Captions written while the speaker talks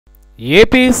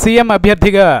AP CM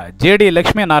అభ్యర్థిగా JD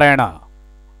Lakshminarayana.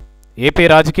 AP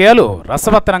రాజకీయాలు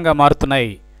రసవత్తరంగా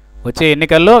మారుతున్నాయి. వచ్చే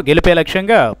ఎన్నికల్లో గెలిపే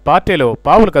లక్ష్యంగా పార్టీలు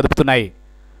పావులు కదుపుతున్నాయి.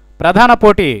 ప్రధాన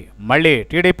పోటీ మళ్లీ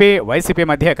టీడీపీ వైసీపీ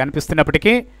మధ్య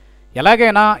కనిపిస్తున్నప్పటికీ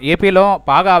ఎలాగైనా ఏపీలో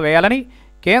పాగా వేయాలని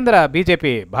కేంద్ర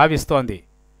బీజేపీ భావిస్తోంది.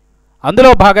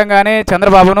 అందులో భాగంగానే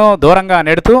చంద్రబాబును దూరంగా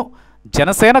నెడుతూ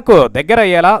జనసేనకు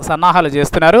దగ్గరయ్యేలా సన్నాహాలు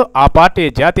చేస్తున్నారు ఆ పార్టీ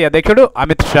జాతీయ అధ్యక్షుడు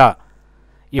అమిత్ షా.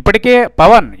 ఇప్పటికే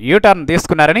పవన్ యూటర్న్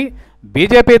తీసుకున్నారని,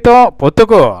 బీజేపీతో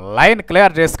పొత్తుకు లైన్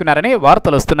క్లియర్ చేసుకున్నారని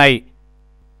వార్తలు వస్తున్నాయి.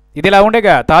 ఇదిలా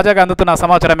ఉండగా తాజాగా అందుతున్న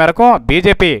సమాచారం మేరకు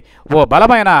బీజేపీ ఓ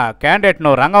బలమైన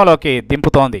క్యాండిడేట్ను రంగంలోకి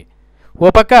దింపుతోంది. ఓ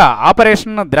పక్క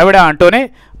ఆపరేషన్ ద్రవిడ అంటూనే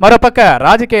మరోపక్క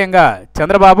రాజకీయంగా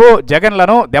చంద్రబాబు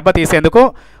జగన్లను దెబ్బతీసేందుకు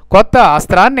కొత్త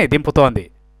అస్త్రాన్ని దింపుతోంది.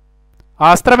 ఆ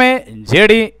అస్త్రమే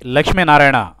జేడీ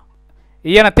లక్ష్మీనారాయణ.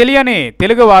 ఈయన తెలియని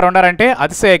తెలుగు వారుండారంటే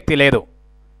అతిశయోక్తి లేదు.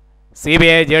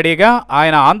 CBI జేడీగా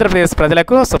ఆయన ఆంధ్రప్రదేశ్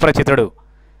ప్రజలకు సుపరిచితుడు.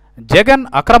 జగన్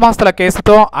అక్రమాస్తుల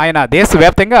కేసుతో ఆయన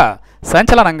దేశవ్యాప్తంగా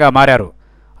సంచలనంగా మారారు.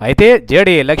 అయితే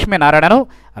జేడీ లక్ష్మీనారాయణను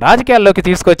రాజకీయాల్లోకి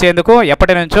తీసుకొచ్చేందుకు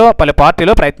ఎప్పటి నుంచో పలు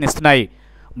పార్టీలు ప్రయత్నిస్తున్నాయి.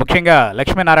 ముఖ్యంగా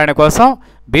లక్ష్మీనారాయణ కోసం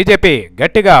బీజేపీ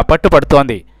గట్టిగా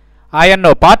పట్టుపడుతోంది.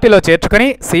 ఆయన్ను పార్టీలో చేర్చుకుని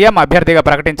సీఎం అభ్యర్థిగా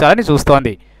ప్రకటించాలని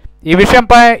చూస్తోంది. ఈ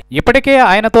విషయంపై ఇప్పటికే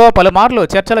ఆయనతో పలుమార్లు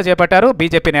చర్చలు చేపట్టారు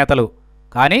బీజేపీ నేతలు.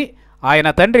 కానీ ఆయన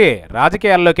తండ్రి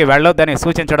రాజకీయాల్లోకి వెళ్లొద్దని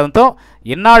సూచించడంతో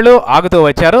ఇన్నాళ్లు ఆగుతూ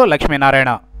వచ్చారు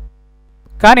లక్ష్మీనారాయణ.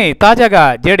 కానీ తాజాగా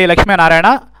జేడీ లక్ష్మీనారాయణ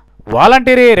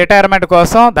వాలంటరీ రిటైర్మెంట్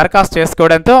కోసం దరఖాస్తు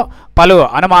చేసుకోవడంతో పలు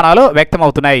అనుమానాలు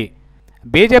వ్యక్తమవుతున్నాయి.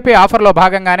 బీజేపీ ఆఫర్లో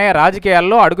భాగంగానే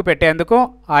రాజకీయాల్లో అడుగుపెట్టేందుకు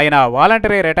ఆయన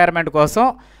వాలంటరీ రిటైర్మెంట్ కోసం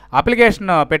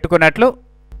అప్లికేషన్ పెట్టుకున్నట్లు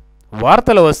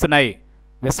వార్తలు వస్తున్నాయి.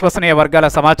 విశ్వసనీయ వర్గాల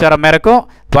సమాచారం మేరకు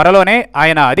త్వరలోనే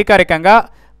ఆయన అధికారికంగా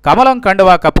కమలం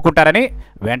కండువా కప్పుకుంటారని,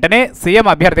 వెంటనే సీఎం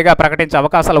అభ్యర్థిగా ప్రకటించే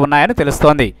అవకాశాలు ఉన్నాయని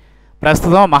తెలుస్తోంది.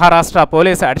 ప్రస్తుతం Maharashtra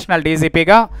police additional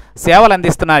డీజీపీగా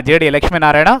సేవలందిస్తున్న JD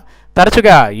Lakshminarayana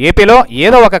తరచుగా ఏపీలో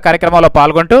ఏదో ఒక కార్యక్రమంలో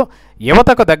పాల్గొంటూ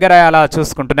యువతకు దగ్గరయ్యేలా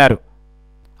చూసుకుంటున్నారు.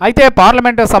 అయితే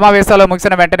పార్లమెంటు సమావేశాలు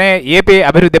ముగిసిన వెంటనే ఏపీ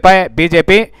అభివృద్ధిపై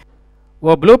బీజేపీ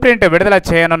ఓ బ్లూ ప్రింట్ విడుదల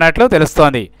చేయనున్నట్లు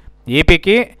తెలుస్తోంది.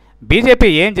 ఏపీకి బీజేపీ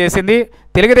ఏం చేసింది,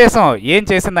 తెలుగుదేశం ఏం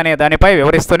చేసిందనే దానిపై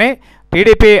వివరిస్తూనే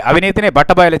టీడీపీ అవినీతిని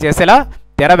బట్టబయలు చేసేలా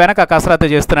తెర వెనక కసరత్తు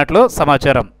చేస్తున్నట్లు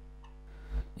సమాచారం.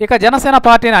 ఇక జనసేన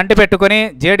పార్టీని అంటిపెట్టుకుని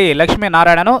జేడీ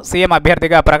లక్ష్మీనారాయణను సీఎం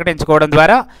అభ్యర్థిగా ప్రకటించుకోవడం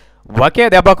ద్వారా ఒకే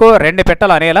దెబ్బకు రెండు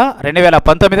పెట్టలు అనేలా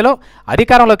 2019లో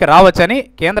అధికారంలోకి రావచ్చని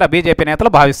కేంద్ర బీజేపీ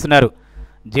నేతలు భావిస్తున్నారు.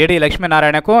 జేడీ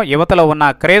లక్ష్మీనారాయణకు యువతలో ఉన్న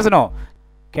క్రేజ్ను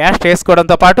క్యాష్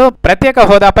చేసుకోవడంతో పాటు ప్రత్యేక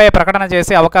హోదాపై ప్రకటన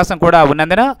చేసే అవకాశం కూడా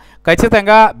ఉన్నందున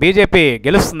ఖచ్చితంగా బీజేపీ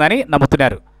గెలుస్తుందని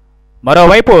నమ్ముతున్నారు.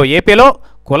 మరోవైపు ఏపీలో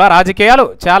కుల రాజకీయాలు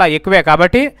చాలా ఎక్కువే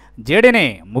కాబట్టి జేడీని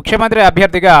ముఖ్యమంత్రి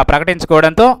అభ్యర్థిగా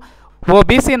ప్రకటించుకోవడంతో ఓ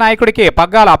బీసీ నాయకుడికి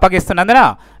పగ్గాలు అప్పగిస్తున్నందున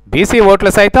బీసీ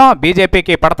ఓట్లు సైతం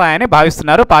బీజేపీకి పడతాయని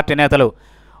భావిస్తున్నారు పార్టీ నేతలు.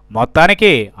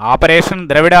 మొత్తానికి ఆపరేషన్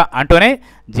ద్రవిడ అంటూనే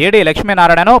జేడీ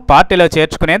లక్ష్మీనారాయణను పార్టీలో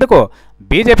చేర్చుకునేందుకు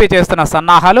బీజేపీ చేస్తున్న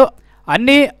సన్నాహాలు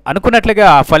అన్నీ అనుకున్నట్లుగా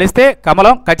ఫలిస్తే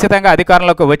కమలం ఖచ్చితంగా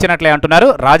అధికారంలోకి వచ్చినట్లే అంటున్నారు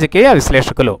రాజకీయ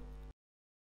విశ్లేషకులు.